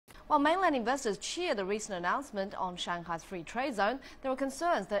While mainland investors cheer the recent announcement on Shanghai's free trade zone, there are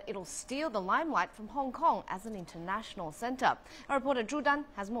concerns that it'll steal the limelight from Hong Kong as an international centre. Our reporter Zhu Dan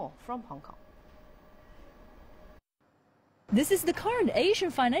has more from Hong Kong. This is the current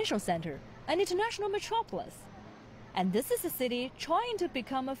Asian financial center, an international metropolis. And this is a city trying to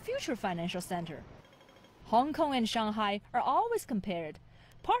become a future financial center. Hong Kong and Shanghai are always compared,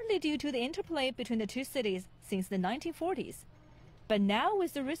 partly due to the interplay between the two cities since the 1940s. But now,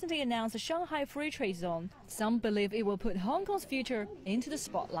 with the recently announced Shanghai Free Trade Zone, some believe it will put Hong Kong's future into the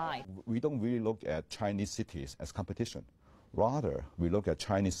spotlight. We don't really look at Chinese cities as competition. Rather, we look at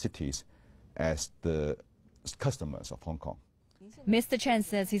Chinese cities as the customers of Hong Kong. Mr. Chen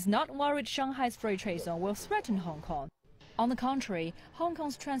says he's not worried Shanghai's free trade zone will threaten Hong Kong. On the contrary, Hong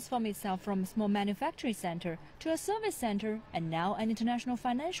Kong's transformed itself from a small manufacturing center to a service center and now an international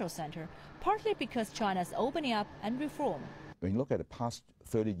financial center, partly because China's opening up and reform. When you look at the past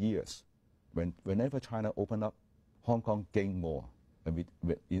 30 years, whenever China opened up, Hong Kong gained more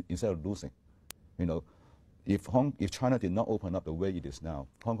instead of losing. You know, if China did not open up the way it is now,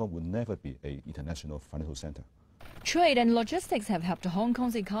 Hong Kong would never be an international financial center. Trade and logistics have helped Hong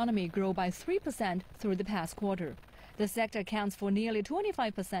Kong's economy grow by 3% through the past quarter. The sector accounts for nearly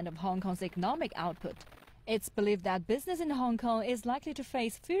 25% of Hong Kong's economic output. It's believed that business in Hong Kong is likely to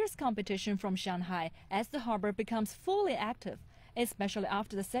face fierce competition from Shanghai as the harbor becomes fully active, especially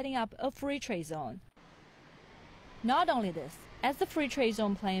after the setting up of free trade zone. Not only this, as the free trade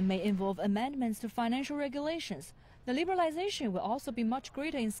zone plan may involve amendments to financial regulations, the liberalization will also be much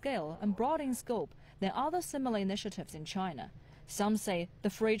greater in scale and broader in scope than other similar initiatives in China. Some say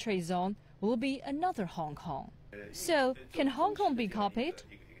the free trade zone will be another Hong Kong. So, can Hong Kong be copied?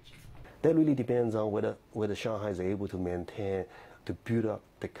 That really depends on whether Shanghai is able to maintain, to build up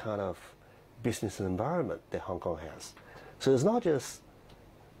the kind of business environment that Hong Kong has. So it's not just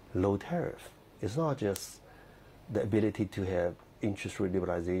low tariff. It's not just the ability to have interest rate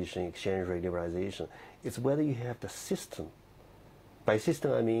liberalization, exchange rate liberalization. It's whether you have the system. By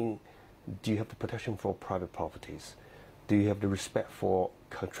system, I mean, do you have the protection for private properties? Do you have the respect for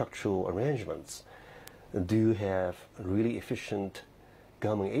contractual arrangements? Do you have really efficient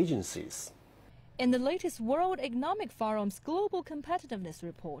government agencies? In the latest World Economic Forum's Global Competitiveness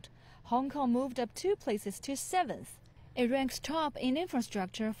Report, Hong Kong moved up 2 places to 7th. It ranks top in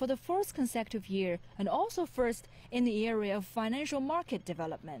infrastructure for the 4th consecutive year and also first in the area of financial market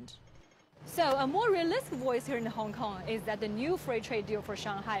development. So a more realistic voice here in Hong Kong is that the new free trade deal for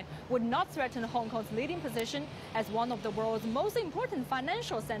Shanghai would not threaten Hong Kong's leading position as one of the world's most important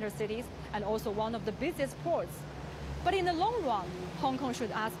financial center cities and also one of the busiest ports. But in the long run, Hong Kong should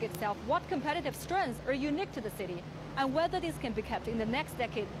ask itself what competitive strengths are unique to the city and whether these can be kept in the next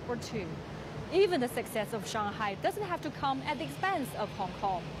decade or two. Even the success of Shanghai doesn't have to come at the expense of Hong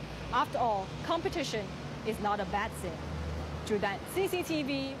Kong. After all, competition is not a bad thing. Zhu Dan,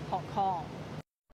 CCTV, Hong Kong.